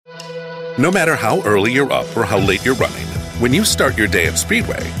No matter how early you're up or how late you're running, when you start your day at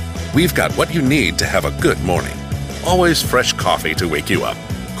Speedway, we've got what you need to have a good morning. Always fresh coffee to wake you up,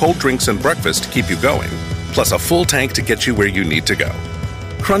 cold drinks and breakfast to keep you going, plus a full tank to get you where you need to go.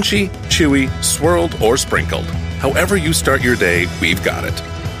 Crunchy, chewy, swirled, or sprinkled. However you start your day, we've got it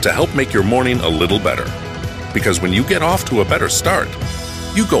to help make your morning a little better. Because when you get off to a better start,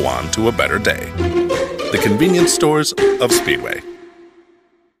 you go on to a better day. The convenience stores of Speedway.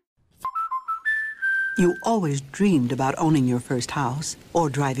 You always dreamed about owning your first house, or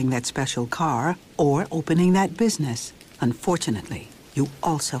driving that special car, or opening that business. Unfortunately, you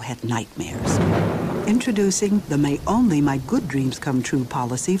also had nightmares. Introducing the May Only My Good Dreams Come True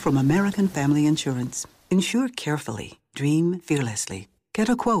policy from American Family Insurance. Insure carefully. Dream fearlessly. Get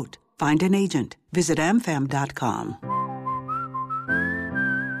a quote. Find an agent. Visit amfam.com.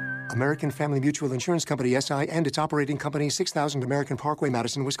 American Family Mutual Insurance Company, SI, and its operating company, 6000 American Parkway,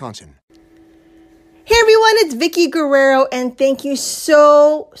 Madison, Wisconsin. Hey everyone, it's Vicky Guerrero, and thank you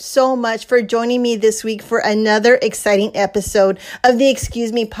so much for joining me this week for another exciting episode of the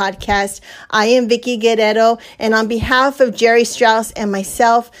Excuse Me podcast. I am Vicky Guerrero, and on behalf of Jerry Strauss and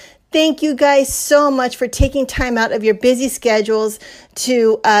myself, thank you guys so much for taking time out of your busy schedules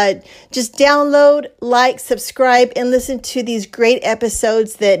to just download, like, subscribe, and listen to these great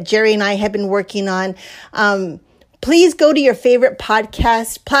episodes that Jerry and I have been working on. Please go to your favorite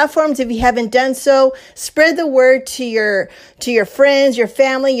podcast platforms if you haven't done so. Spread the word to your friends, your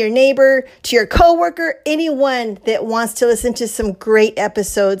family, your neighbor, to your coworker, anyone that wants to listen to some great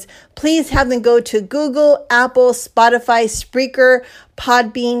episodes. Please have them go to Google, Apple, Spotify, Spreaker,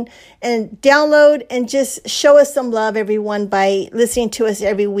 Podbean, and download and just show us some love, everyone, by listening to us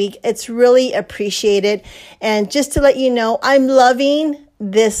every week. It's really appreciated. And just to let you know, I'm loving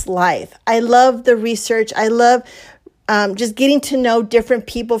this life. I love the research. I love just getting to know different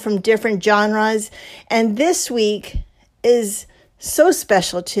people from different genres. And this week is so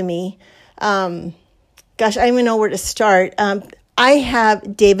special to me. Gosh, I don't even know where to start. I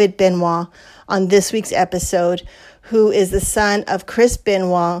have David Benoit on this week's episode, who is the son of Chris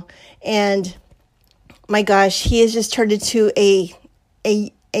Benoit. And my gosh, he has just turned into a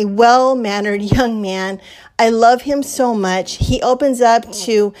well-mannered young man. I love him so much. He opens up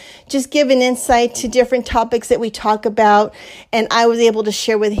to just give an insight to different topics that we talk about. And I was able to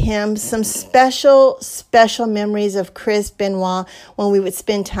share with him some special memories of Chris Benoit when we would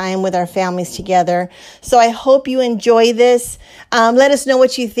spend time with our families together. So I hope you enjoy this. Let us know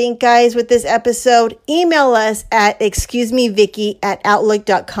what you think, guys, with this episode. Email us at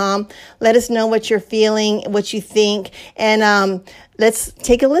excusemevicky@outlook.com. Let us know what you're feeling, what you think. And let's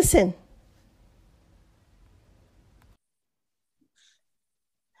take a listen.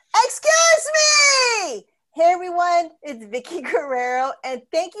 Excuse me! Hey everyone, it's Vicky Guerrero, and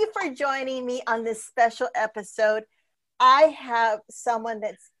thank you for joining me on this special episode. I have someone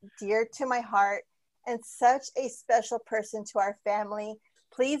that's dear to my heart and such a special person to our family.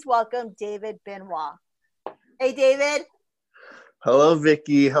 Please welcome David Benoit. Hey David. Hello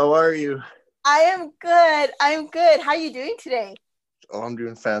Vicky, how are you? I am good. How are you doing today? Oh, I'm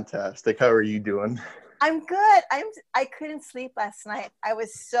doing fantastic. How are you doing? I'm good. I couldn't sleep last night. I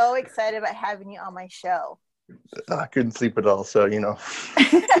was so excited about having you on my show. I couldn't sleep at all, so, you know.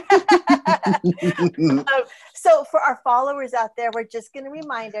 So for our followers out there, we're just going to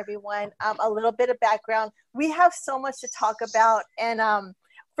remind everyone a little bit of background. We have so much to talk about. And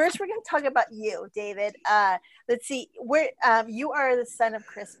first, we're going to talk about you, David. Let's see. You are the son of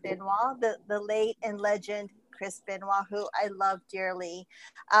Chris Benoit, the late and legend Chris Benoit, who I love dearly.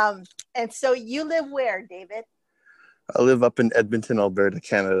 And so you live where, David? I live up in Edmonton, Alberta,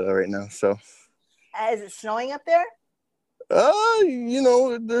 Canada right now. So, is it snowing up there? You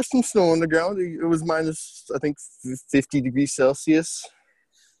know, there's some snow on the ground. It was minus, I think, 50 degrees Celsius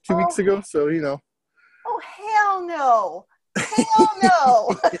 2 weeks ago. So, you know. Oh, hell no. Hell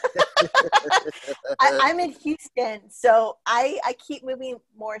no. I'm in Houston, so I keep moving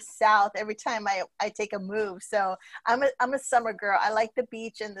more south every time I take a move. So I'm a summer girl. I like the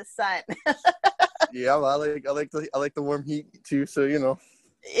beach and the sun. Yeah, well, I like the warm heat too. So, you know.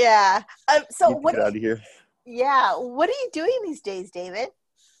 Yeah. So what? Get out of here. Yeah. What are you doing these days, David?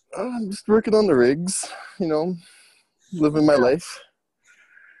 I'm just working on the rigs. You know, living my life.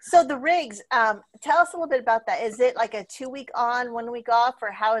 So the rigs, tell us a little bit about that. Is it like a 2 week on, 1 week off,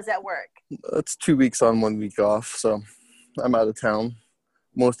 or how does that work? It's 2 weeks on, 1 week off. So I'm out of town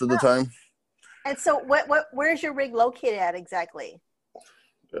most of the time. And so where's your rig located at exactly?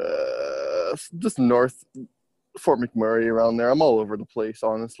 Just north Fort McMurray, around there. I'm all over the place,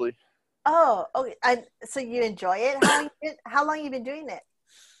 honestly. Oh, okay. So you enjoy it? How long you been doing it?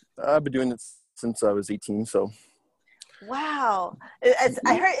 I've been doing it since I was 18, so. Wow.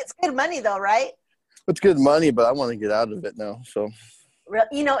 I heard it's good money though, right? It's good money, but I want to get out of it now, so.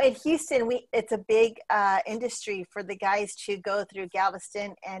 You know, in Houston, it's a big industry for the guys to go through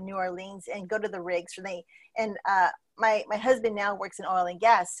Galveston and New Orleans and go to the rigs. My husband now works in oil and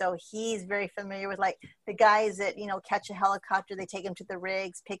gas, so he's very familiar with like the guys that, you know, catch a helicopter, they take them to the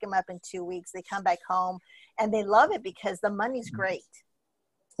rigs, pick them up in 2 weeks, they come back home, and they love it because the money's great.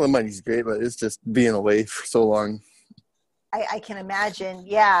 Well, the money's great, but it's just being away for so long. I can imagine.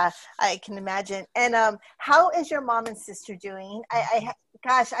 Yeah, I can imagine. And how is your mom and sister doing?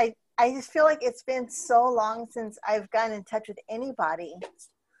 Gosh, I just feel like it's been so long since I've gotten in touch with anybody.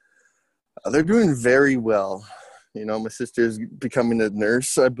 They're doing very well. You know, my sister's becoming a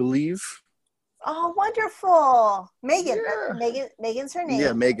nurse, I believe. Oh, wonderful. Megan. Yeah. Megan's her name.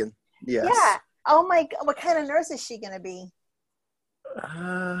 Yeah, Megan. Yes. Yeah. Oh my God. What kind of nurse is she going to be?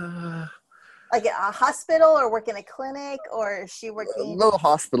 Like at a hospital or work in a clinic, or is she working? No,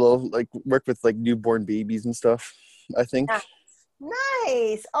 hospital, like work with like newborn babies and stuff, I think.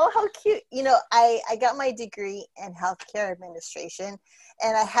 Nice. Oh, how cute. You know, I got my degree in healthcare administration,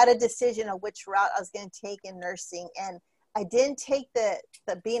 and I had a decision of which route I was going to take in nursing. And I didn't take the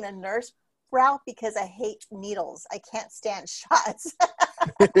being a nurse route because I hate needles. I can't stand shots.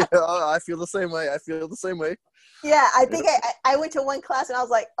 I feel the same way. Yeah, I think I went to one class and I was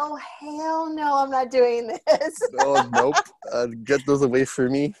like, oh, hell no, I'm not doing this. Oh, nope. Get those away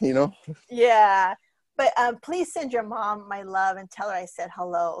from me, you know? Yeah. But please send your mom my love and tell her I said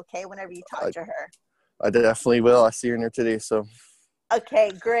hello, okay, whenever you talk to her. I definitely will. I see her in there today, so.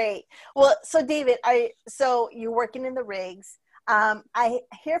 Okay, great. Well, so David, so you're working in the rigs. I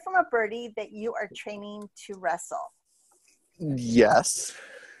hear from a birdie that you are training to wrestle. Yes.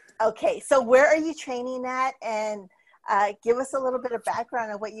 Okay, so where are you training at? And give us a little bit of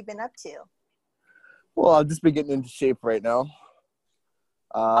background on what you've been up to. Well, I've just been getting into shape right now.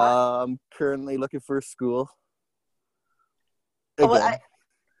 I'm currently looking for a school. Are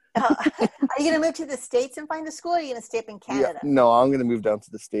you going to move to the States and find a school, or are you going to stay up in Canada? Yeah, no, I'm going to move down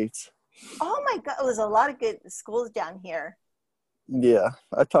to the States. Oh my God, there's a lot of good schools down here. Yeah,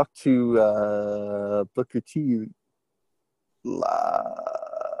 I talked to Booker T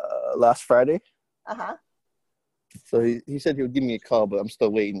last Friday. Uh-huh. So he said he would give me a call, but I'm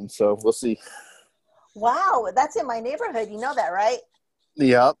still waiting, so we'll see. Wow, that's in my neighborhood. You know that, right?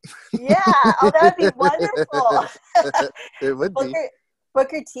 Yep. Yeah. Oh, that would be wonderful. It would be.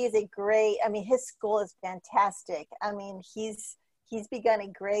 Booker T is his school is fantastic. I mean, he's begun a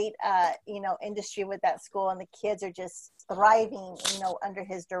great, industry with that school, and the kids are just thriving, under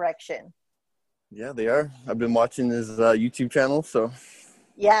his direction. Yeah, they are. I've been watching his YouTube channel, so.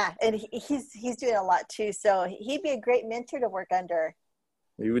 Yeah, and he's doing a lot too. So he'd be a great mentor to work under.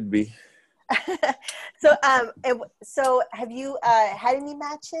 He would be. So have you had any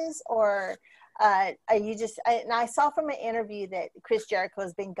matches, or are you just? And I saw from an interview that Chris Jericho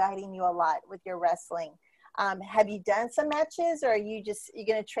has been guiding you a lot with your wrestling. Have you done some matches, or are you're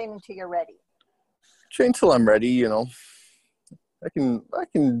going to train until you're ready? Train till I'm ready. I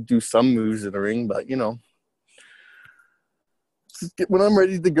can do some moves in the ring, but when I'm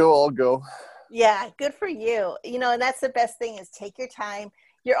ready to go, I'll go. Yeah, good for you. And that's the best thing is take your time.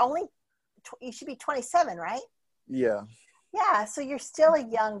 You should be 27, right? Yeah. Yeah, so you're still a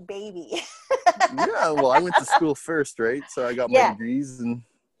young baby. Yeah, well, I went to school first, right? So I got my degrees, and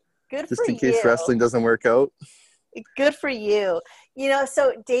good just for in case you. wrestling doesn't work out. Good for you.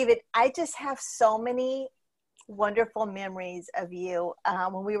 So David, I just have so many wonderful memories of you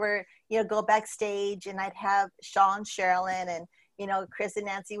when we were, go backstage, and I'd have Sean, Sherilyn, and Chris and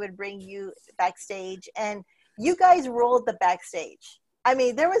Nancy would bring you backstage, and you guys ruled the backstage. I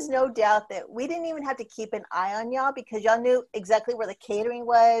mean, there was no doubt that we didn't even have to keep an eye on y'all because y'all knew exactly where the catering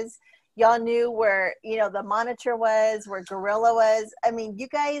was. Y'all knew where, the monitor was, where Gorilla was. I mean, you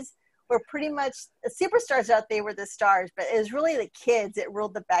guys were pretty much the superstars out there were the stars, but it was really the kids that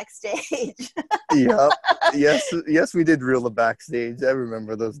ruled the backstage. Yeah. Yes, we did rule the backstage. I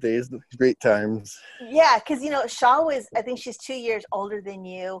remember those days. Great times. Yeah, because, Shaw I think she's 2 years older than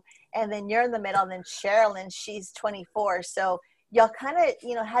you, and then you're in the middle, and then Sherilyn, she's 24. So y'all kind of,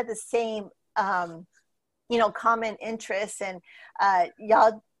 had the same, common interests, and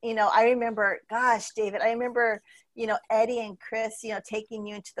y'all, I remember, gosh, David, I remember, Eddie and Chris, taking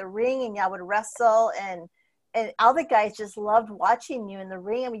you into the ring, and y'all would wrestle, and all the guys just loved watching you in the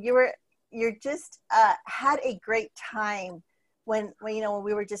ring. I mean, you're just had a great time when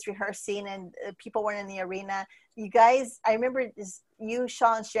we were just rehearsing and people weren't in the arena. You guys, I remember you,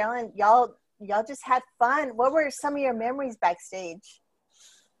 Sean, Sherilyn, y'all just had fun. What were some of your memories backstage?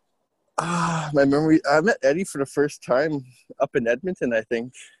 My memory. I met Eddie for the first time up in Edmonton, I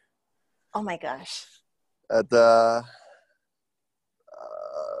think, Oh my gosh. at the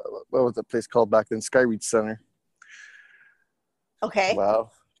what was the place called back then? Skyreach Center. Okay.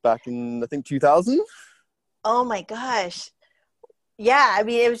 Wow, back in I think 2000. Oh my gosh. Yeah, I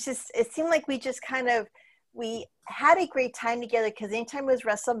mean, it seemed like we just we had a great time together because anytime it was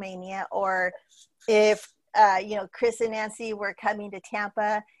WrestleMania or if, Chris and Nancy were coming to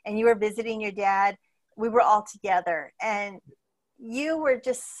Tampa and you were visiting your dad, we were all together. And you were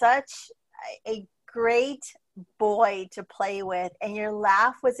just such a great boy to play with, and your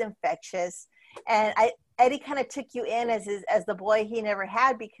laugh was infectious. And Eddie kind of took you in as the boy he never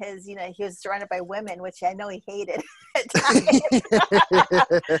had because he was surrounded by women, which I know he hated at times.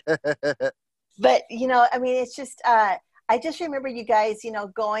 But I mean, it's just I just remember you guys,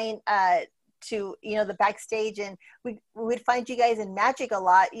 going to the backstage, and we would find you guys in Magic a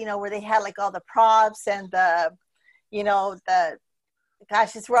lot, where they had like all the props and the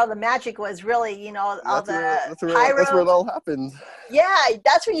gosh, it's where all the magic was really, all That's the where pyro. that's where it all happened. Yeah,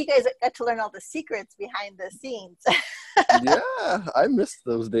 that's where you guys got to learn all the secrets behind the scenes. Yeah, I missed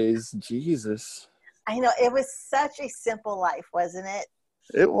those days. Jesus. I know, it was such a simple life, wasn't it?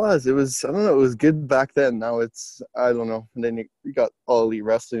 It was. I don't know. It was good back then. Now it's, I don't know. And then you got All Elite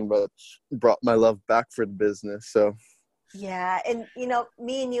Wrestling, but brought my love back for the business. So. Yeah, and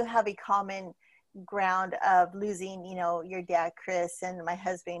me and you have a common ground of losing, your dad, Chris, and my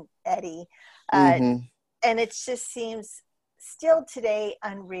husband, Eddie. Mm-hmm. And it just seems still today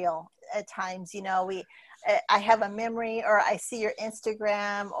unreal at times. I have a memory, or I see your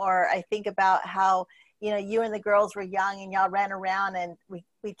Instagram, or I think about how you and the girls were young and y'all ran around, and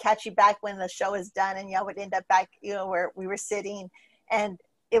we'd catch you back when the show was done, and y'all would end up back where we were sitting. And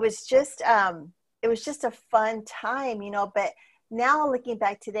it was just a fun time, but now looking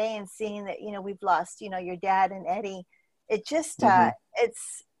back today and seeing that we've lost your dad and Eddie, it just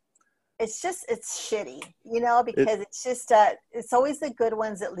it's shitty, because it's always the good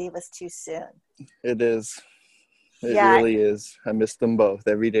ones that leave us too soon. It is. It Yeah. really is. I miss them both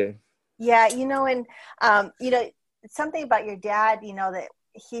every day. Yeah, and something about your dad, that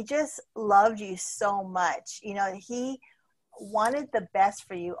he just loved you so much. He wanted the best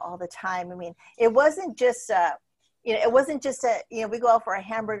for you all the time. I mean, it wasn't just we go out for a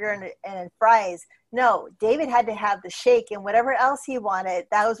hamburger and fries. No, David had to have the shake, and whatever else he wanted,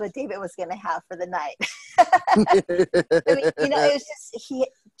 that was what David was going to have for the night. I mean, it was he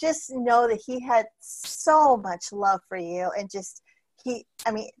just know that he had so much love for you, and he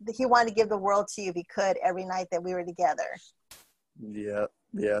wanted to give the world to you if he could every night that we were together. Yeah.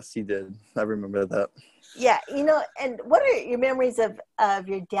 Yes, he did. I remember that. Yeah. And what are your memories of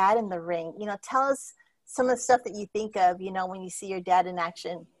your dad in the ring? Tell us some of the stuff that you think of, when you see your dad in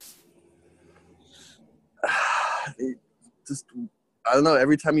action. I don't know.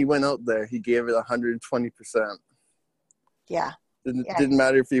 Every time he went out there, he gave it 120%. Yeah. Didn't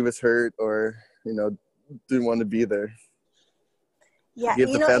matter if he was hurt or, didn't want to be there. Yeah. He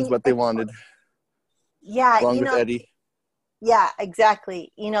gave the fans what they wanted. Yeah. Along with Eddie. Yeah,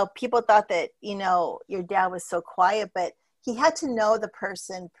 exactly. People thought that, your dad was so quiet, but he had to know the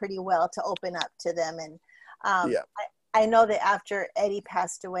person pretty well to open up to them. And I know that after Eddie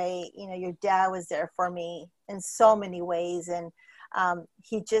passed away, your dad was there for me in so many ways. And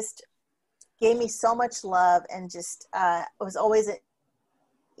he just gave me so much love, and just was always an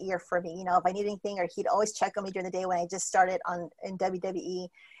ear for me. If I need anything, or he'd always check on me during the day when I just started in WWE.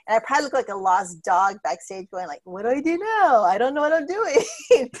 And I probably look like a lost dog backstage going like, what do I do now? I don't know what I'm doing.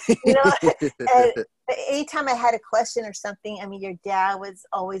 And anytime I had a question or something, I mean, your dad was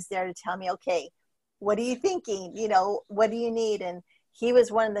always there to tell me, okay, what are you thinking? What do you need? And he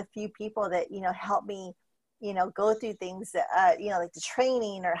was one of the few people that, helped me, go through things that, like the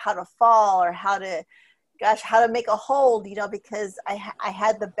training, or how to fall, or how to make a hold, because I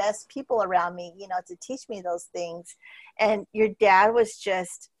had the best people around me, to teach me those things. And your dad was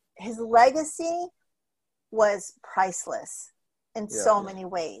his legacy was priceless in so many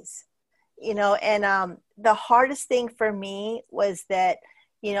ways, and the hardest thing for me was that,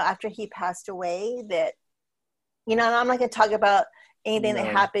 after he passed away, that, and I'm not going to talk about anything that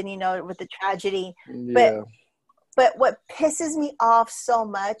happened, with the tragedy, but what pisses me off so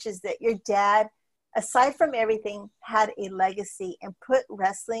much is that your dad, aside from everything, had a legacy and put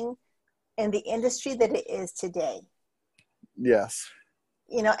wrestling in the industry that it is today. Yes.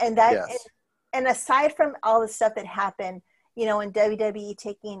 And that, and aside from all the stuff that happened, in WWE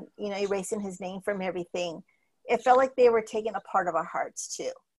taking, erasing his name from everything, it felt like they were taking a part of our hearts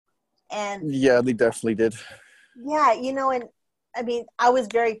too. And yeah, they definitely did. yeah, and I mean, I was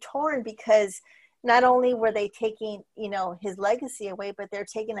very torn because not only were they taking, his legacy away, but they're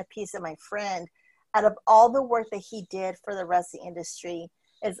taking a piece of my friend. Out of all the work that he did for the wrestling industry,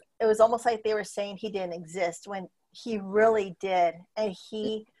 it was almost like they were saying he didn't exist when he really did. And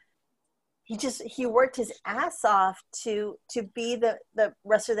he worked his ass off to be the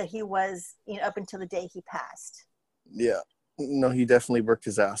wrestler that he was, up until the day he passed. Yeah. No, he definitely worked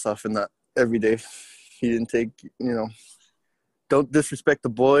his ass off in that every day. He didn't take, don't disrespect the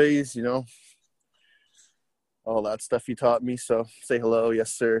boys, all that stuff he taught me. So say hello,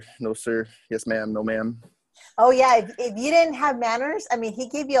 yes, sir, no, sir, yes, ma'am, no, ma'am. Oh, yeah. If you didn't have manners, I mean, he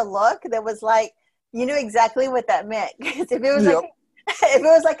gave you a look that was like, you knew exactly what that meant. Because if it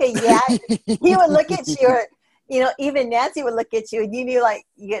was like a yeah, he would look at you, or, even Nancy would look at you, and you knew, like,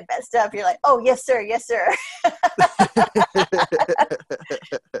 you get messed up. You're like, oh, yes, sir, yes, sir.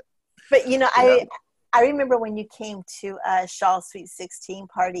 But, I remember when you came to Shaw's Sweet 16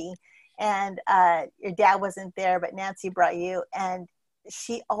 party, and your dad wasn't there, but Nancy brought you, and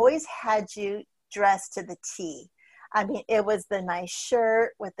she always had you dressed to the T. I mean, it was the nice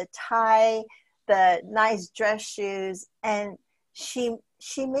shirt with the tie, the nice dress shoes, and she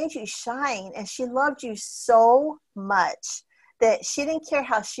made you shine, and she loved you so much that she didn't care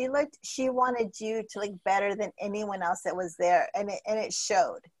how she looked. She wanted you to look better than anyone else that was there, and it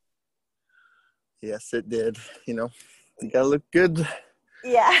showed. Yes, it did. You gotta look good.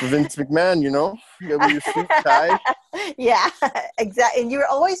 Yeah. For Vince McMahon, you gotta wear your suit tie. Yeah, exactly. And you were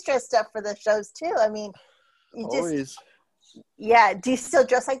always dressed up for the shows too. I mean, always. Yeah. Do you still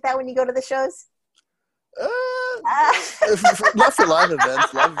dress like that when you go to the shows? Not for live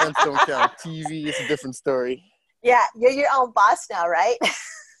events. Live events don't count. TV is a different story. Yeah, you're your own boss now, right?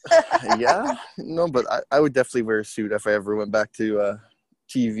 Yeah, no, but I would definitely wear a suit if I ever went back to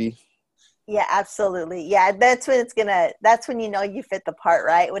TV. Yeah, absolutely. Yeah, that's when you fit the part,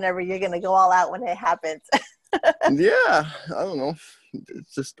 right? Whenever you're gonna go all out when it happens. Yeah, I don't know.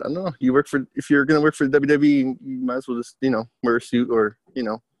 It's just, I don't know. If you're gonna work for the WWE, you might as well just, wear a suit or,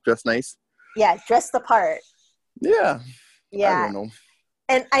 dress nice. Yeah, dress the part. Yeah. Yeah. I don't know.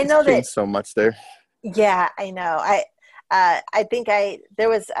 And I know that so much there. Yeah, I know. I think I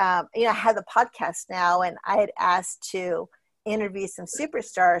had the podcast now, and I had asked to interview some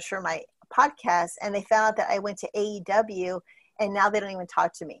superstars for my podcast, and they found out that I went to AEW, and now they don't even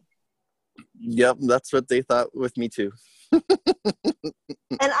talk to me. Yep, that's what they thought with me too. And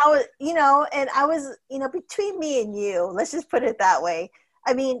I was, between me and you, let's just put it that way.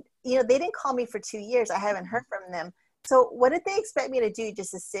 I mean, they didn't call me for 2 years. I haven't heard from them. So what did they expect me to do?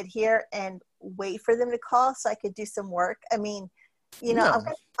 Just to sit here and wait for them to call so I could do some work? I mean, no.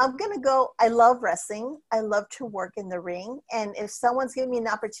 I'm going to go. I love wrestling. I love to work in the ring. And if someone's giving me an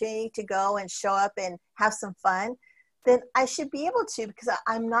opportunity to go and show up and have some fun, then I should be able to, because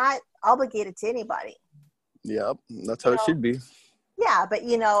I'm not obligated to anybody. Yep, that's how it should be. Yeah, but,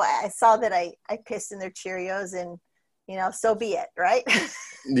 I saw that I pissed in their Cheerios, and, so be it, right?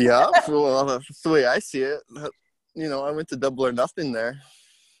 Yeah, well, that's the way I see it. I went to Double or Nothing there.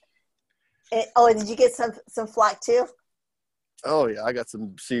 Did you get some flack too? Oh, yeah, I got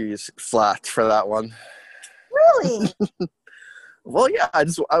some serious flack for that one. Really? Well, yeah,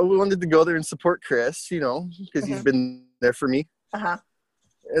 I wanted to go there and support Chris, because he's been there for me. Uh-huh.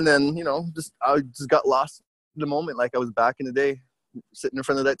 And then, I just got lost in the moment, like I was back in the day, sitting in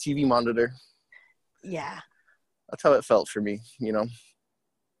front of that TV monitor. Yeah. That's how it felt for me,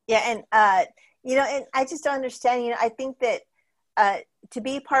 Yeah, and, and I just don't understand, I think that to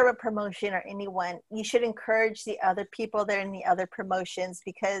be part of a promotion or anyone, you should encourage the other people that are in the other promotions,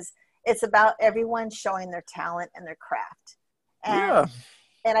 because it's about everyone showing their talent and their craft.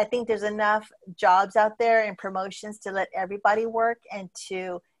 And I think there's enough jobs out there and promotions to let everybody work and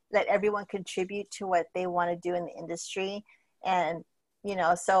to let everyone contribute to what they want to do in the industry. And,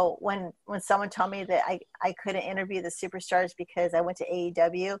 so when someone told me that I couldn't interview the superstars because I went to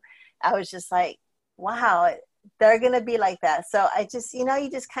AEW, I was just like, wow, they're going to be like that. So I just, you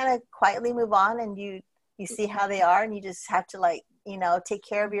just kind of quietly move on, and you see how they are, and you just have to take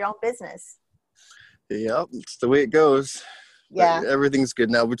care of your own business. Yep, it's the way it goes. Yeah. But everything's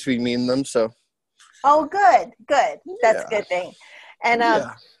good now between me and them, so. Oh, good. That's a good thing. And,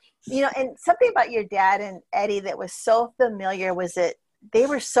 and something about your dad and Eddie that was so familiar was that they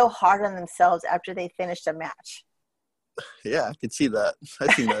were so hard on themselves after they finished a match. Yeah, I could see that.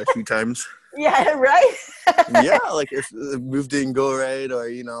 I've seen that a few times. Yeah, right? Yeah, like if the move didn't go right, or,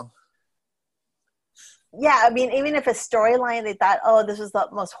 Yeah, I mean, even if a storyline, they thought, oh, this was the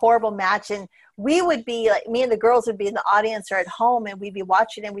most horrible match, and we would be, like, me and the girls would be in the audience or at home, and we'd be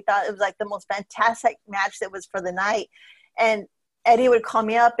watching, and we thought it was, like, the most fantastic match that was for the night. And Eddie would call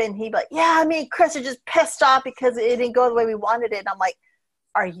me up and he'd be like, yeah, me and Chris are just pissed off because it didn't go the way we wanted it. And I'm like,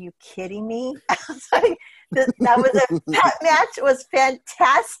 are you kidding me? I was like, that match was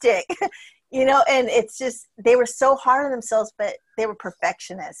fantastic. And it's just, they were so hard on themselves, but they were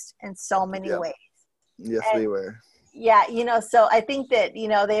perfectionists in so many ways. Yes, they were. Yeah, so I think that,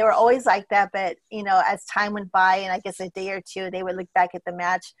 they were always like that, but, as time went by and I guess a day or two, they would look back at the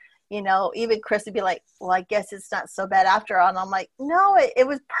match, even Chris would be like, well, I guess it's not so bad after all. And I'm like, no, it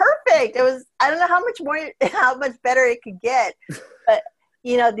was perfect. It was, I don't know how much better it could get, but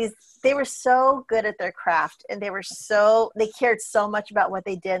they were so good at their craft and they cared so much about what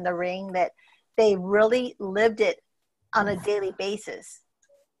they did in the ring that they really lived it on a daily basis.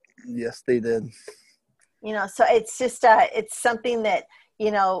 Yes, they did. So it's just, it's something that,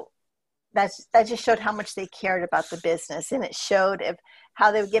 that just showed how much they cared about the business, and it showed how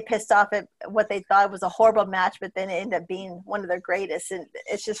they would get pissed off at what they thought was a horrible match, but then it ended up being one of their greatest. And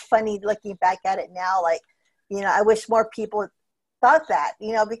it's just funny looking back at it now. Like, I wish more people thought that,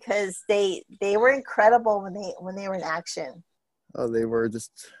 because they were incredible when they were in action. Oh, they were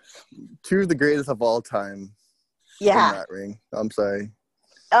just two of the greatest of all time. Yeah. In that ring. I'm sorry.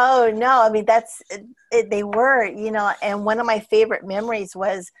 Oh no, I mean that's it, they were, and one of my favorite memories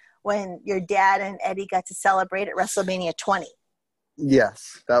was when your dad and Eddie got to celebrate at WrestleMania 20.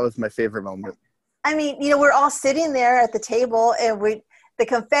 Yes, that was my favorite moment. I mean, we're all sitting there at the table and the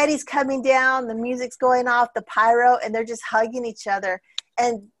confetti's coming down, the music's going off, the pyro, and they're just hugging each other.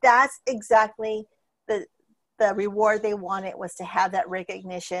 And that's exactly the reward they wanted, was to have that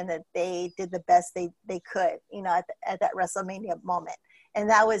recognition that they did the best they could, at that WrestleMania moment. And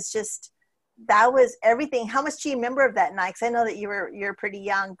that was everything. How much do you remember of that night? Because I know that you're pretty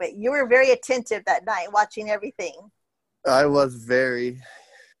young, but you were very attentive that night, watching everything. I was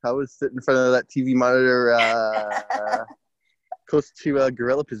sitting in front of that TV monitor, close to a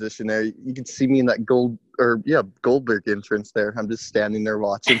gorilla position there. You can see me in that Goldberg entrance there. I'm just standing there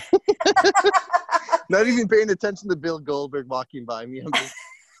watching. Not even paying attention to Bill Goldberg walking by me.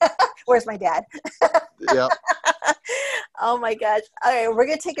 Where's my dad? Yeah. Oh my gosh. All right, we're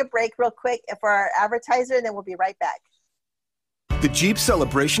going to take a break real quick for our advertiser, and then we'll be right back. The Jeep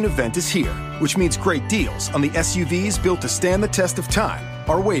Celebration event is here, which means great deals on the SUVs built to stand the test of time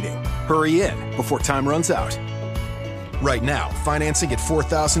are waiting. Hurry in before time runs out. Right now, financing at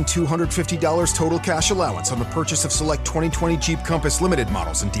 $4,250 total cash allowance on the purchase of select 2020 Jeep Compass Limited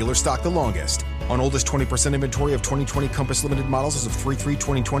models and dealer stock the longest. On oldest 20% inventory of 2020 Compass Limited models as of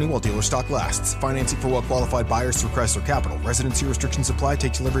 3/3/2020 while dealer stock lasts. Financing for well-qualified buyers through Chrysler Capital. Residency restrictions apply.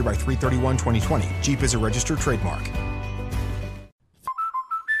 Take delivery by 3/31/2020. Jeep is a registered trademark.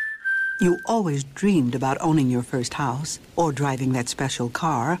 You always dreamed about owning your first house, or driving that special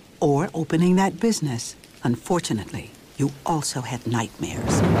car, or opening that business. Unfortunately, you also had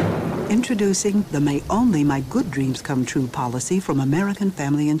nightmares. Introducing the May Only My Good Dreams Come True policy from American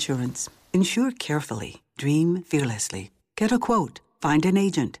Family Insurance. Insure carefully. Dream fearlessly. Get a quote. Find an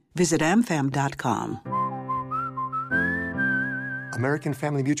agent. Visit amfam.com. American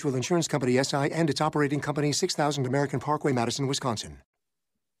Family Mutual Insurance Company, SI, and its operating company, 6000 American Parkway, Madison, Wisconsin.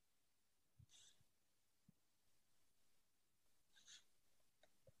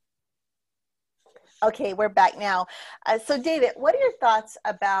 Okay, we're back now. So, David, what are your thoughts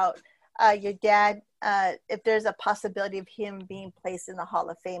about your dad, if there's a possibility of him being placed in the Hall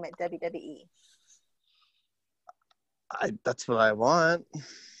of Fame at WWE? That's what I want.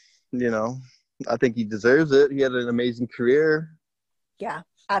 I think he deserves it. He had an amazing career. Yeah,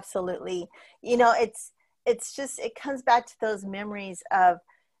 absolutely. It's just, it comes back to those memories of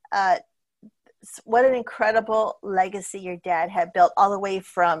what an incredible legacy your dad had built, all the way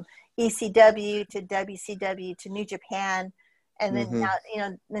from ECW to WCW to New Japan, and then now,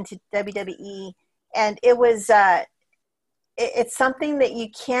 then to WWE. And it was, it's something that you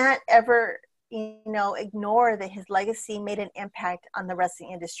can't ever, ignore, that his legacy made an impact on the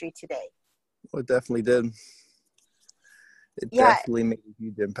wrestling industry today. Well, it definitely did. It definitely made a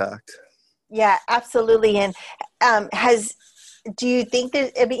huge impact. Yeah, absolutely. And do you think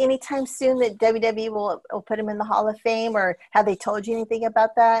that it'll be anytime soon that WWE will put him in the Hall of Fame, or have they told you anything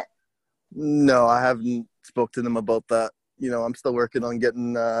about that? No, I haven't spoke to them about that. I'm still working on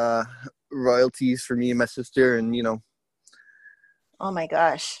getting royalties for me and my sister, and Oh my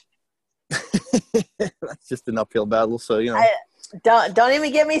gosh. That's just an uphill battle. So don't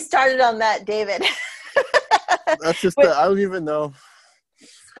even get me started on that, David. That's just I don't even know.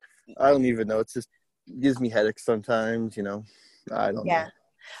 It's just, it gives me headaches sometimes. I don't know.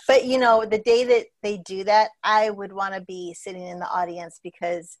 But the day that they do that, I would want to be sitting in the audience,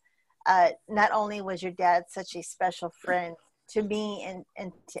 because not only was your dad such a special friend to me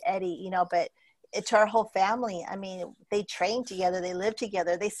and to Eddie, you know, but to our whole family. I mean, they trained together, they lived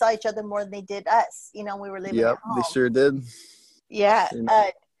together, they saw each other more than they did us, you know, we were living at home. They sure did. Yeah.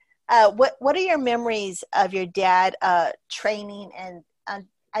 What are your memories of your dad training? And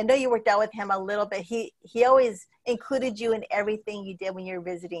I know you worked out with him a little bit. He always included you in everything you did when you were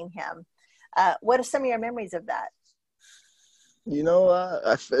visiting him. What are some of your memories of that? You know,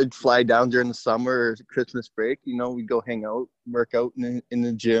 I'd fly down during the summer or Christmas break. You know, we'd go hang out, work out in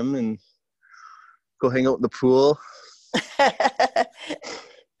the gym, and go hang out in the pool.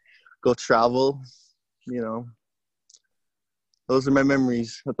 Go travel. You know, those are my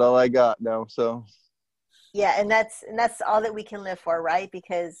memories. That's all I got now. So. Yeah, and that's all that we can live for, right?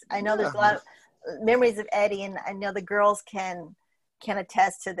 Because I know there's a lot of memories of Eddie, and I know the girls can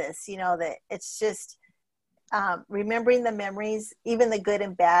attest to this. You know, that it's just remembering the memories, even the good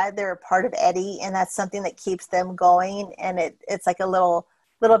and bad. They're a part of Eddie, and that's something that keeps them going. And it's like a little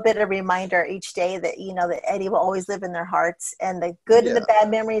bit of reminder each day that, you know, that Eddie will always live in their hearts, and the good and the bad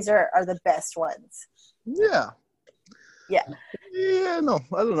memories are the best ones. Yeah. No,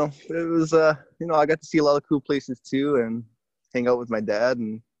 I don't know. It was you know, I got to see a lot of cool places too, and hang out with my dad,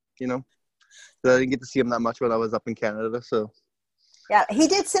 and you know, I didn't get to see him that much when I was up in Canada. So yeah, he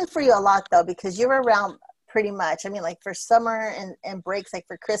did send for you a lot though, because you were around pretty much. I mean, like for summer and breaks, like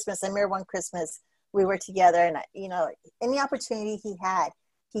for Christmas. I remember one Christmas we were together, and you know, any opportunity he had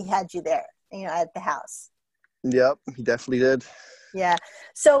you there, you know, at the house. Yep, he definitely did. Yeah.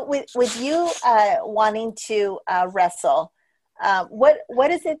 So with you wanting to wrestle,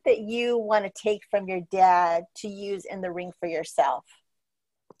 what is it that you want to take from your dad to use in the ring for yourself?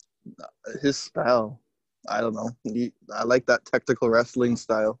 His style. I don't know. I like that technical wrestling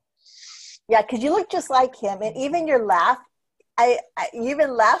style. Yeah, because you look just like him, and even your laugh. You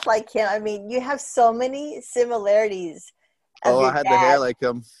even laugh like him. I mean, you have so many similarities. I had the hair like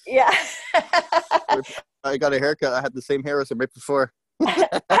him. Yeah. I got a haircut. I had the same hair as him right before.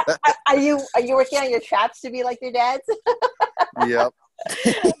 Are you working on your traps to be like your dad's? Yep.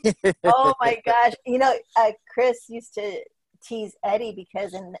 Oh my gosh! You know, Chris used to tease Eddie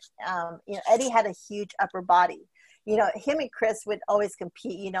because, you know, Eddie had a huge upper body. You know, him and Chris would always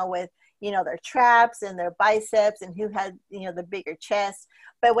compete. You know, with, you know, their traps and their biceps, and who had, you know, the bigger chest.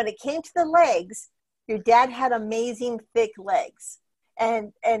 But when it came to the legs, your dad had amazing thick legs.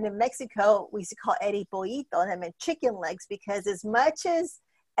 And in Mexico, we used to call Eddie Pollito, and that meant chicken legs, because as much as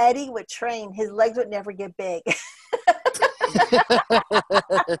Eddie would train, his legs would never get big.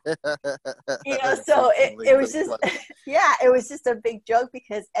 You know, so it was just, yeah, it was just a big joke,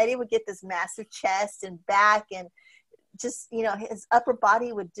 because Eddie would get this massive chest and back, and just, you know, his upper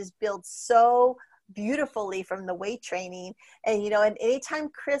body would just build so beautifully from the weight training. And, you know, and anytime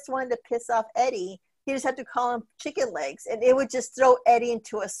Chris wanted to piss off Eddie, he just had to call him chicken legs, and it would just throw Eddie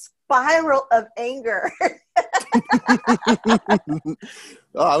into a spiral of anger.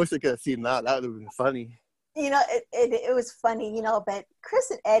 Oh, I wish I could have seen that. That would have been funny. You know, it was funny, you know, but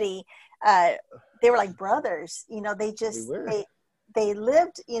Chris and Eddie, they were like brothers. You know, they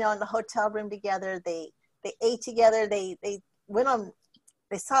lived, you know, in the hotel room together. They ate together. They went on,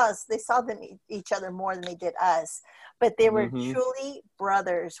 they saw each other more than they did us, but they were truly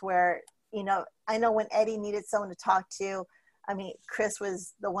brothers, where, you know, I know when Eddie needed someone to talk to, I mean, Chris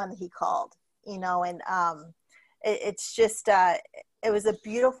was the one that he called, you know, and it's just, it was a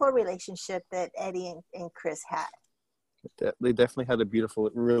beautiful relationship that Eddie and Chris had. They definitely had a beautiful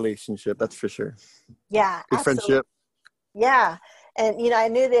relationship, that's for sure. Yeah. Good absolutely. Friendship. Yeah. And, you know, I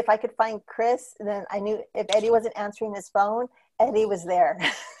knew that if I could find Chris, then I knew if Eddie wasn't answering his phone, Eddie was there.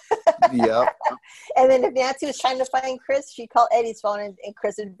 Yeah. And then if Nancy was trying to find Chris, she'd call Eddie's phone, and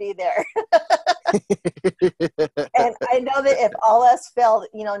Chris would be there. And I know that if all else failed,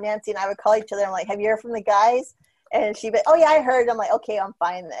 you know, Nancy and I would call each other. I'm like, have you heard from the guys? And she'd be, oh yeah, I heard. I'm like, okay, I'm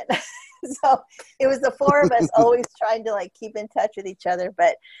fine then. So it was the four of us always trying to like keep in touch with each other.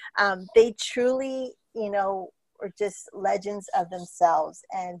 But they truly, you know, were just legends of themselves.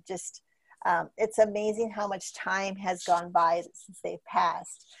 And just, it's amazing how much time has gone by since they've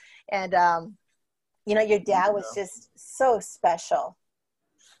passed. And, you know, your dad was just so special.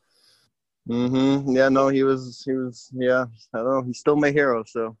 Yeah, no, he was, yeah, I don't know. He's still my hero,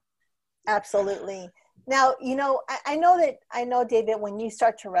 so. Absolutely. Now, you know, I know, David, when you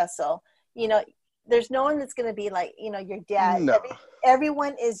start to wrestle, you know, there's no one that's going to be like, you know, your dad. No.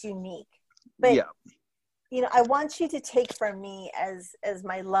 Everyone is unique. But, yeah. You know, I want you to take from me as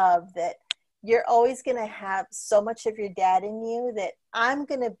my love that you're always going to have so much of your dad in you, that I'm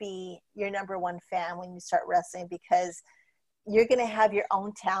going to be your number one fan when you start wrestling, because you're going to have your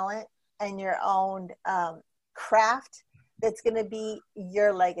own talent and your own craft that's going to be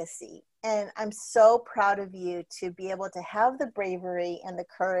your legacy. And I'm so proud of you to be able to have the bravery and the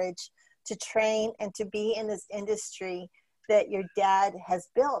courage to train and to be in this industry that your dad has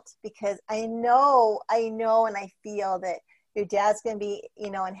built, because I know, and I feel that your dad's going to be,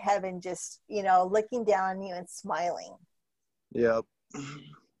 in heaven, just, looking down on you and smiling. Yep.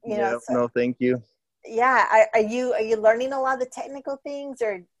 So, no, thank you. Yeah. Are you learning a lot of the technical things,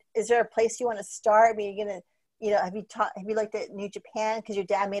 or is there a place you want to start? I mean, you're going to, have you looked at New Japan? Because your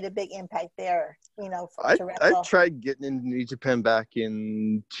dad made a big impact there, to wrestle. I tried getting into New Japan back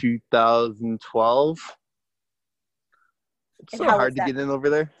in 2012. It's so hard to get in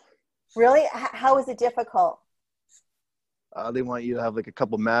over there. Really? How is it difficult? They want you to have like a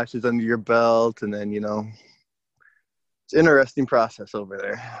couple matches under your belt, and then, it's an interesting process over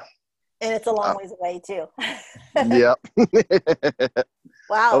there. And it's a long ways away too. Yep.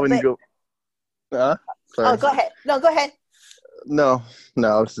 Wow. I wouldn't go. Sorry. Oh, go ahead. No, go ahead. No,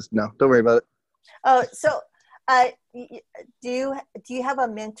 it's just no. Don't worry about it. Oh, so do you have a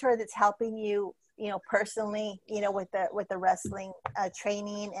mentor that's helping you, personally, with the wrestling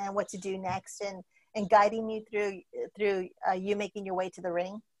training and what to do next, and guiding you through you making your way to the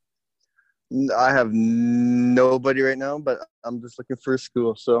ring? I have nobody right now, but I'm just looking for a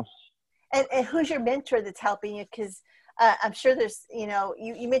school. So. And who's your mentor that's helping you? Because I'm sure there's,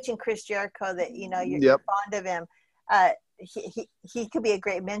 you mentioned Chris Jericho, that, you're fond of him. He could be a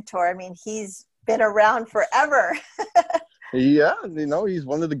great mentor. I mean, he's been around forever. Yeah, he's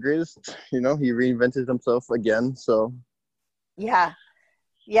one of the greatest. He reinvented himself again. So. Yeah.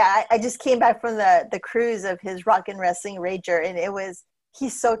 I just came back from the cruise of his Rock and Wrestling Rager, and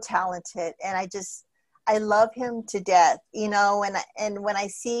he's so talented, and I love him to death. And when I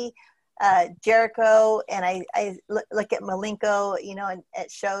see Jericho, and I look at Malenko, and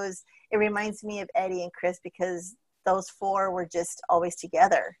at shows, it reminds me of Eddie and Chris, because those four were just always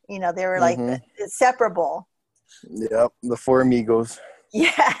together. They were like inseparable. Yep, the four amigos.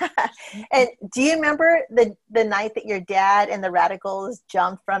 Yeah. And do you remember the night that your dad and the Radicals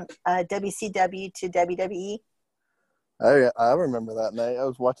jumped from WCW to WWE? I remember that night. I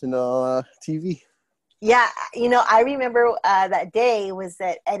was watching TV. Yeah, I remember that day was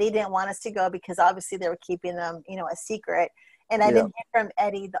that Eddie didn't want us to go, because obviously they were keeping them, a secret. And I didn't hear from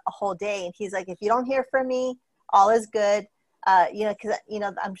Eddie the whole day. And he's like, if you don't hear from me, all is good. Because,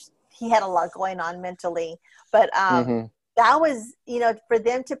 he had a lot going on mentally. But that was, for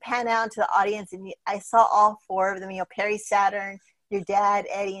them to pan out to the audience. And I saw all four of them, Perry Saturn, your dad,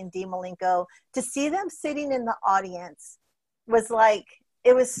 Eddie, and Dean Malenko. To see them sitting in the audience was like,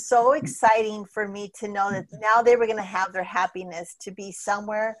 it was so exciting for me to know that now they were going to have their happiness to be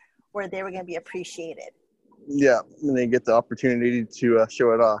somewhere where they were going to be appreciated. Yeah, and they get the opportunity to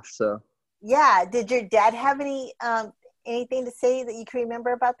show it off. So. Yeah. Did your dad have anything to say that you can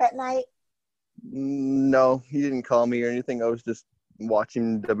remember about that night? No, he didn't call me or anything. I was just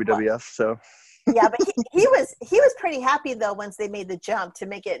watching WWF. So. Yeah, but he was pretty happy though once they made the jump to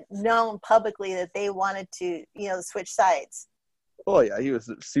make it known publicly that they wanted to switch sides. Oh yeah, he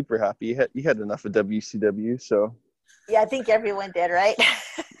was super happy. He had enough of WCW, so. Yeah, I think everyone did, right?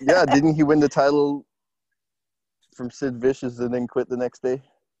 Yeah, didn't he win the title from Sid Vicious and then quit the next day?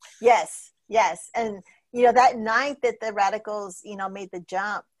 Yes, and that night that the Radicals made the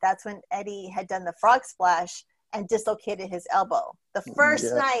jump, that's when Eddie had done the frog splash and dislocated his elbow. The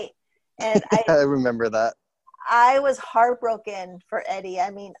first night, and I remember that. I was heartbroken for Eddie. I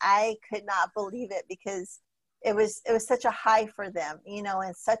mean, I could not believe it, because it was such a high for them,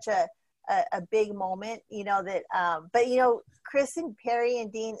 and such a big moment, that, but, Chris and Perry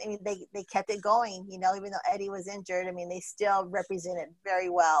and Dean, I mean, they kept it going, even though Eddie was injured. I mean, they still represented very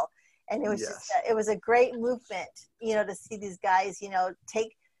well. And it was it was a great movement, to see these guys,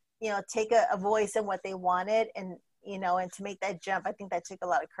 take a voice in what they wanted, and, and to make that jump. I think that took a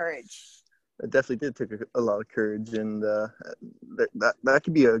lot of courage. It definitely did take a lot of courage, and that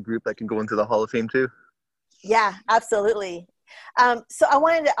could be a group that can go into the Hall of Fame too. Yeah, absolutely. So I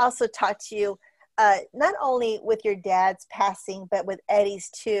wanted to also talk to you, not only with your dad's passing, but with Eddie's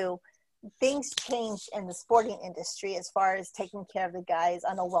too. Things changed in the sporting industry as far as taking care of the guys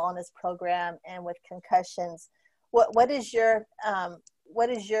on a wellness program and with concussions. What is your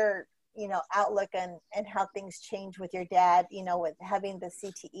outlook and how things change with your dad, with having the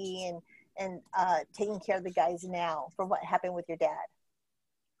CTE and taking care of the guys now from what happened with your dad?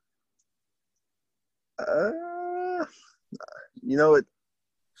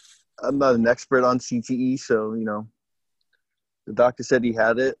 I'm not an expert on CTE, so the doctor said he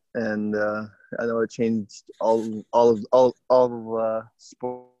had it, and I know it changed all of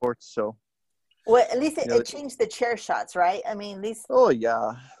sports. So Well, at least it, You know, it changed the chair shots, right? I mean, at least oh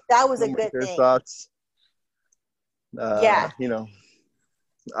yeah, that was no a more good chair thing. shots. Yeah. You know,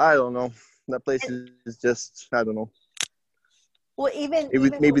 I don't know. That place And, is just, I don't know. well, even Maybe,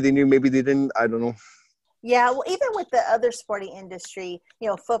 even maybe they knew, maybe they didn't. I don't know. yeah, well, even with the other sporting industry,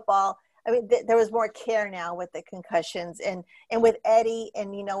 football. I mean, there was more care now with the concussions, and with Eddie,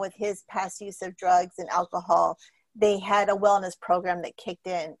 and with his past use of drugs and alcohol, they had a wellness program that kicked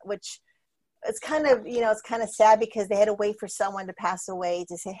in, which it's kind of it's kind of sad because they had to wait for someone to pass away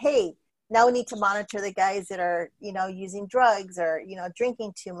to say, hey, now we need to monitor the guys that are using drugs or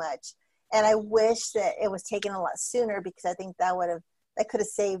drinking too much. And I wish that it was taken a lot sooner, because I think that could have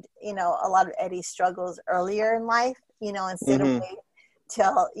saved a lot of Eddie's struggles earlier in life, instead of Hmm. wait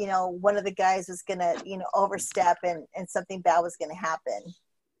till one of the guys was gonna overstep and something bad was gonna happen.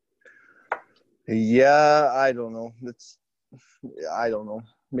 Yeah, I don't know. I don't know.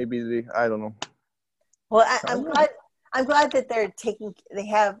 I don't know. Well, I I'm don't know. glad. I'm glad that they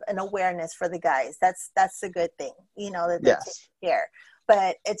have an awareness for the guys. That's a good thing, that they're Yes. taking care.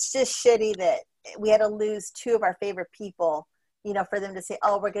 But it's just shitty that we had to lose two of our favorite people, for them to say,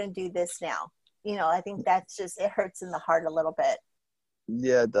 oh, we're going to do this now. I think that's just, it hurts in the heart a little bit.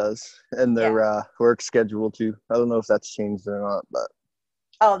 Yeah, it does. And Yeah. their work schedule too. I don't know if that's changed or not, but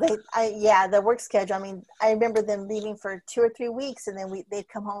Oh, the work schedule. I mean, I remember them leaving for 2 or 3 weeks, and then they'd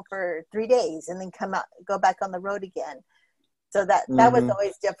come home for 3 days, and then go back on the road again. So that was hmm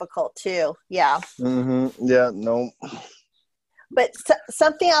always difficult too. Yeah. yeah, no. But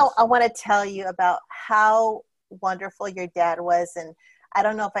something I want to tell you about how wonderful your dad was, and I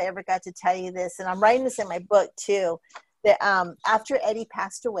don't know if I ever got to tell you this, and I'm writing this in my book too, that after Eddie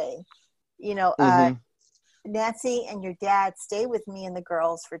passed away, you know, uh, hmm Nancy and your dad stayed with me and the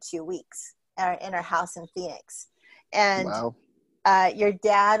girls for 2 weeks in our house in Phoenix. And Wow. your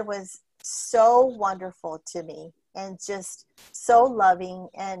dad was so wonderful to me and just so loving.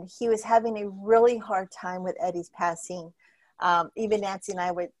 And he was having a really hard time with Eddie's passing. Even Nancy and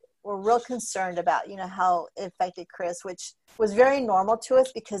I were real concerned about, how it affected Chris, which was very normal to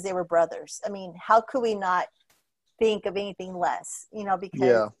us because they were brothers. I mean, how could we not think of anything less, because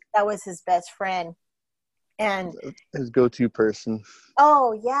Yeah. that was his best friend. And His go-to person.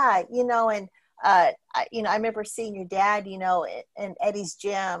 oh yeah, and I remember seeing your dad, in Eddie's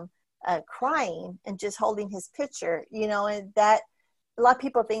gym, crying and just holding his picture, and that a lot of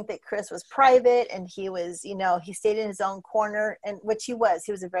people think that Chris was private and he was, he stayed in his own corner, and which he was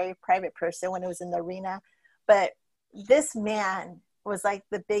a very private person when it was in the arena. But this man was like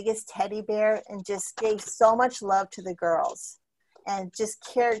the biggest teddy bear and just gave so much love to the girls and just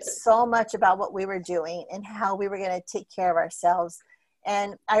cared so much about what we were doing and how we were going to take care of ourselves.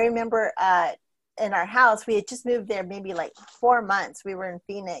 And I remember in our house, we had just moved there maybe like 4 months. We were in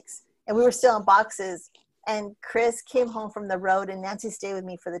Phoenix and we were still in boxes. And Chris came home from the road and Nancy stayed with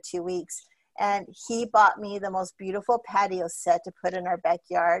me for the 2 weeks. And he bought me the most beautiful patio set to put in our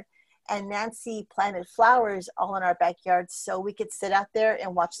backyard. And Nancy planted flowers all in our backyard so we could sit out there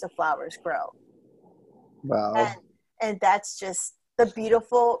and watch the flowers grow. Wow. And that's just the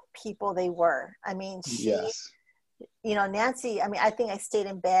beautiful people they were. I mean, Yes. Nancy, I mean, I think I stayed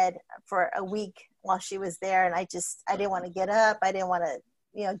in bed for a week while she was there, and I didn't want to get up. I didn't want to,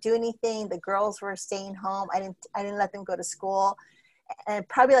 do anything. The girls were staying home. I didn't let them go to school. And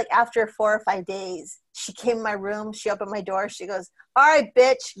probably like after 4 or 5 days, she came in my room. She opened my door. She goes, all right,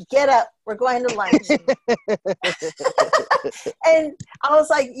 bitch, get up. We're going to lunch. And I was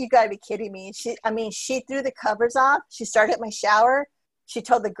like, you gotta be kidding me. She threw the covers off. She started my shower. She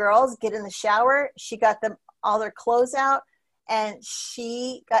told the girls, get in the shower. She got them all their clothes out, and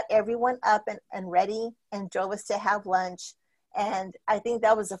she got everyone up and ready and drove us to have lunch. And I think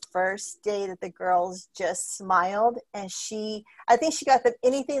that was the first day that the girls just smiled. And I think she got them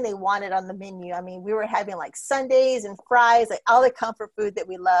anything they wanted on the menu. I mean, we were having like sundaes and fries, like all the comfort food that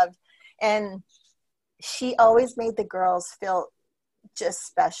we loved. And she always made the girls feel just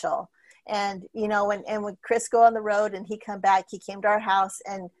special. And, when Chris go on the road and he come back, he came to our house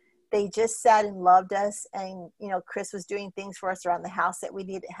and they just sat and loved us. And, Chris was doing things for us around the house that we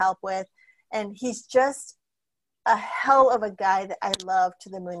needed help with. And he's just a hell of a guy that I love to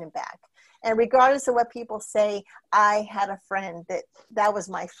the moon and back. And regardless of what people say, I had a friend that was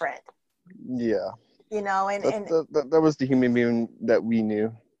my friend. Yeah. And That was the human being that we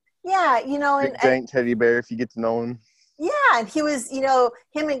knew. yeah, Big giant teddy bear, if you get to know him. yeah, and he was,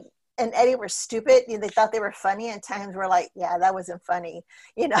 him and Eddie were stupid. They thought they were funny, and times were like, yeah, that wasn't funny,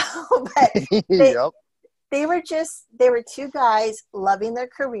 but Yep. they were two guys loving their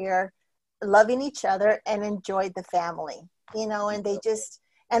career, loving each other, and enjoyed the family, and they just,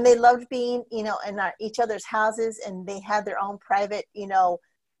 And they loved being, in each other's houses, and they had their own private,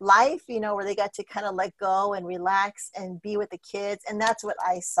 life, where they got to kind of let go and relax and be with the kids. And that's what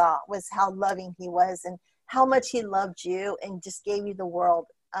I saw, was how loving he was and how much he loved you and just gave you the world,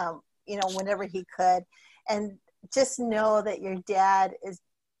 whenever he could. And just know that your dad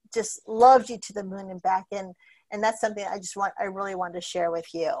just loved you to the moon and back. And that's something I really wanted to share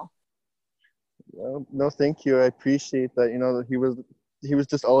with you. Well, no, thank you. I appreciate that. He was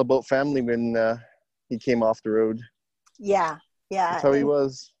just all about family when he came off the road. Yeah. That's how he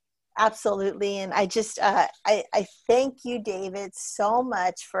was. Absolutely. And I just, I thank you, David, so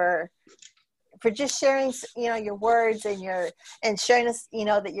much for just sharing, your words and sharing us,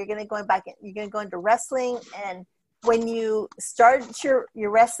 that you're going to go into wrestling. And when you start your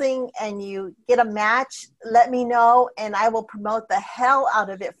wrestling and you get a match, let me know, and I will promote the hell out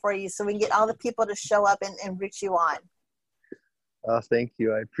of it for you so we can get all the people to show up and root you on. Thank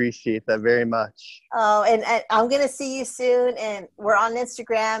you. I appreciate that very much. Oh, and I'm going to see you soon, and we're on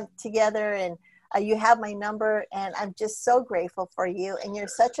Instagram together, and you have my number, and I'm just so grateful for you, and you're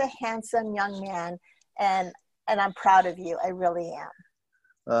such a handsome young man, and I'm proud of you. I really am.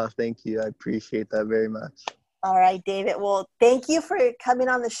 Thank you. I appreciate that very much. All right, David. Well, thank you for coming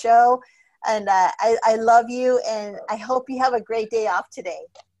on the show, and I love you, and I hope you have a great day off today.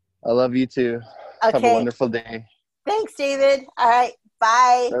 I love you too. Okay. Have a wonderful day. Thanks, David. All right.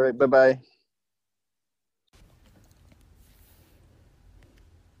 Bye. All right. Bye-bye.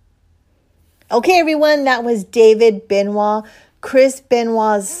 Okay, everyone. That was David Benoit, Chris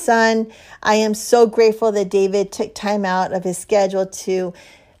Benoit's son. I am so grateful that David took time out of his schedule to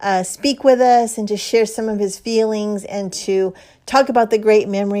speak with us and to share some of his feelings and to talk about the great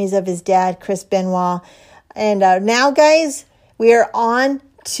memories of his dad, Chris Benoit. And now, guys, we are on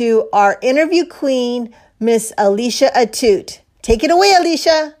to our interview queen, Miss Alicia Atout. Take it away,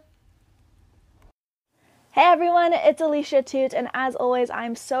 Alicia. Hey everyone, it's Alicia Atout, and as always,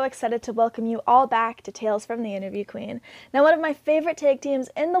 I'm so excited to welcome you all back to Tales from the Interview Queen. Now, one of my favorite tag teams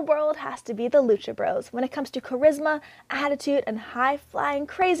in the world has to be the Lucha Bros. When it comes to charisma, attitude, and high-flying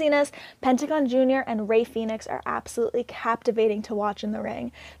craziness, Pentagon Jr. and Rey Fenix are absolutely captivating to watch in the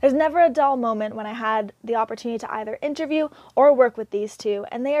ring. There's never a dull moment when I had the opportunity to either interview or work with these two,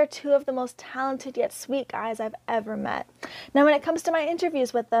 and they are two of the most talented yet sweet guys I've ever met. Now, when it comes to my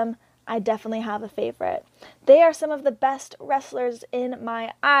interviews with them, I definitely have a favorite. They are some of the best wrestlers in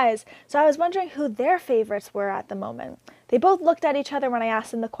my eyes, so I was wondering who their favorites were at the moment. They both looked at each other when I asked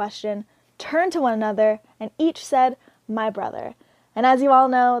them the question, turned to one another, and each said, "My brother." And as you all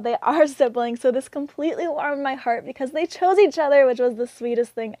know, they are siblings, so this completely warmed my heart because they chose each other, which was the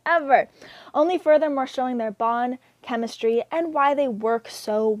sweetest thing ever. Only furthermore showing their bond, chemistry, and why they work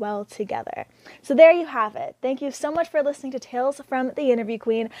so well together. So there you have it. Thank you so much for listening to Tales from the Interview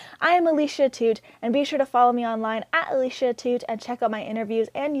Queen. I am Alicia Atout, and be sure to follow me online at Alicia Atout and check out my interviews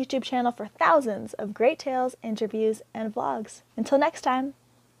and YouTube channel for thousands of great tales, interviews, and vlogs. Until next time.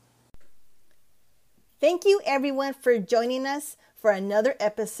 Thank you everyone for joining us for another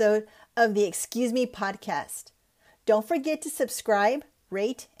episode of the Excuse Me podcast. Don't forget to subscribe,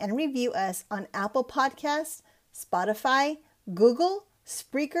 rate, and review us on Apple Podcasts, Spotify, Google,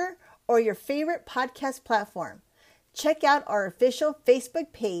 Spreaker, or your favorite podcast platform. Check out our official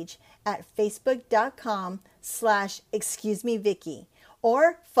Facebook page at facebook.com/excusemevicky,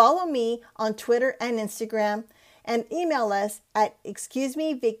 or follow me on Twitter and Instagram, and email us at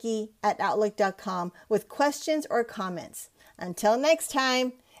excusemevicky@outlook.com with questions or comments. Until next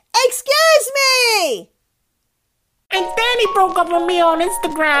time, excuse me! And Danny broke up with me on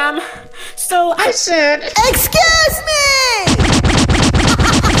Instagram, so I said, excuse me!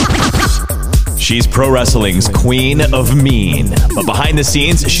 She's pro wrestling's queen of mean, but behind the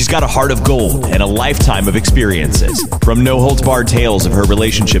scenes, she's got a heart of gold and a lifetime of experiences. From no-holds-barred tales of her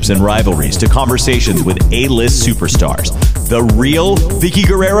relationships and rivalries to conversations with A-list superstars, the real Vickie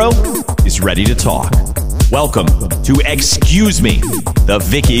Guerrero is ready to talk. Welcome to Excuse Me, the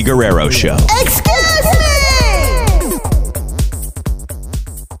Vickie Guerrero Show. Excuse me!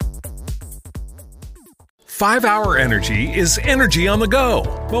 5 Hour Energy is energy on the go.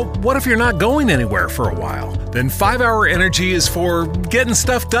 Well, what if you're not going anywhere for a while? Then 5 Hour Energy is for getting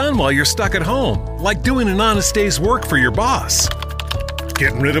stuff done while you're stuck at home, like doing an honest day's work for your boss.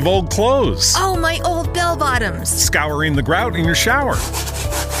 Getting rid of old clothes. Oh, my old bell-bottoms. Scouring the grout in your shower.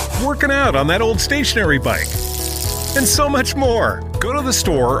 Working out on that old stationary bike. And so much more. Go to the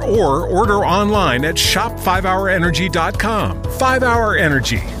store or order online at shop5hourenergy.com. 5 Hour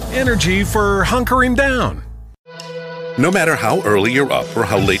Energy. Energy for hunkering down. No matter how early you're up or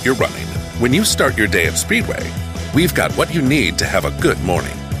how late you're running, when you start your day at Speedway, we've got what you need to have a good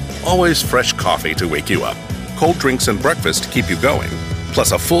morning. Always fresh coffee to wake you up, cold drinks and breakfast to keep you going,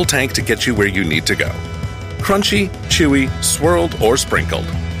 plus a full tank to get you where you need to go. Crunchy, chewy, swirled, or sprinkled.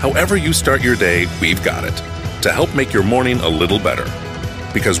 However you start your day, we've got it. To help make your morning a little better.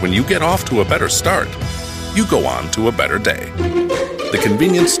 Because when you get off to a better start, you go on to a better day. The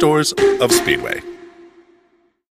convenience stores of Speedway.